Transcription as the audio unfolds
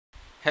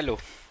Hello,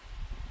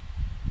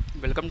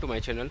 welcome to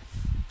my channel.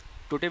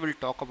 Today we'll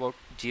talk about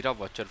Jira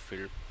Watcher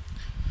field.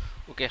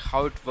 Okay,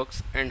 how it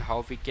works and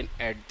how we can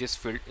add this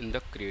field in the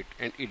create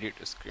and edit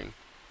screen.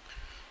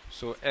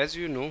 So as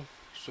you know,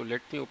 so let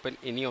me open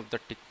any of the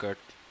ticket.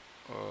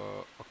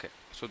 Okay,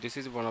 so this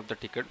is one of the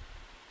ticket.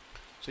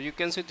 So you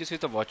can see this is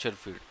the watcher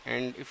field,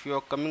 and if you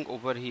are coming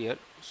over here,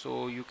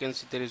 so you can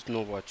see there is no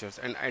watchers,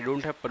 and I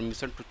don't have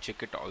permission to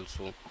check it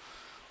also.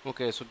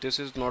 Okay, so this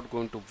is not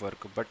going to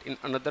work, but in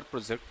another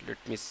project, let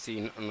me see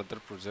in another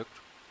project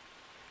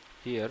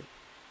here.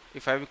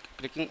 If I'm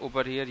clicking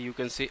over here, you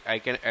can see I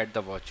can add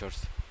the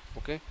watchers.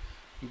 Okay,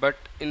 but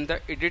in the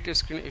edit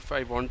screen, if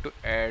I want to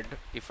add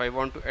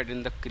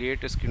in the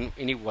create screen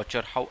any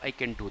watcher, how I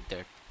can do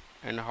that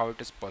and how it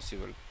is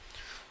possible.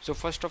 So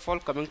first of all,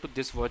 coming to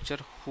this watcher,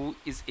 who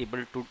is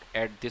able to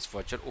add this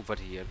watcher over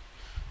here?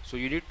 So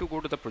you need to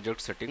go to the project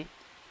setting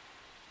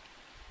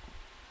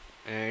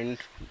and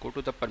go to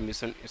the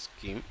permission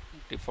scheme.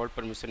 Default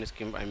permission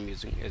scheme I'm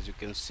using, as you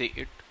can see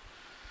it,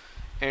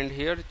 and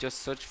here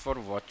just search for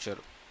watcher.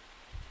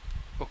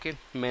 Okay,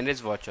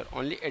 manage watcher,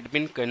 only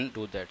admin can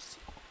do that.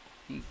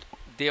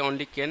 They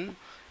only can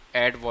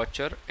add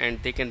watcher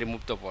and they can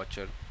remove the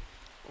watcher.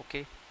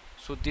 Okay,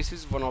 so this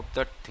is one of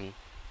the thing.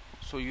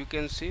 So you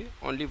can see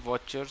only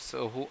watchers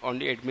who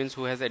only admins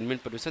who has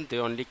admin permission, they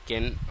only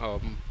can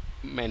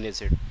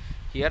manage it.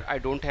 Here I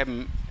don't have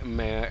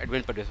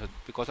admin permission,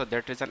 because of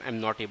that reason I'm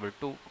not able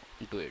to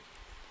do it.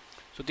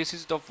 So this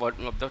is the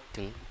one of the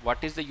thing.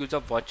 What is the use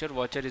of watcher?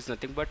 Watcher is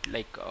nothing but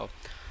like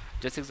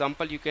just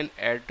example, you can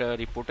add a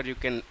reporter, you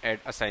can add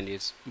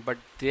assignees, but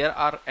there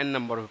are n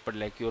number of people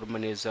like your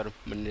manager of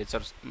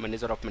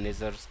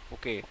managers.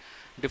 Okay,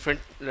 different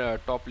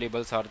top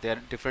labels are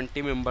there, different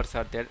team members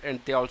are there, and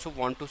they also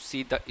want to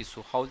see the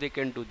issue. How they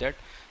can do that?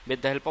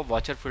 With the help of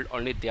watcher field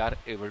only they are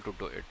able to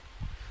do it.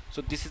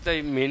 So this is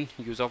the main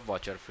use of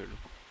watcher field.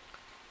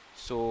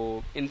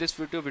 So in this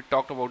video we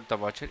talked about the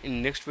watcher.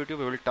 In next video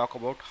we will talk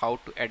about how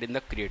to add in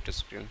the create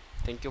screen.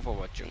 Thank you for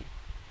watching.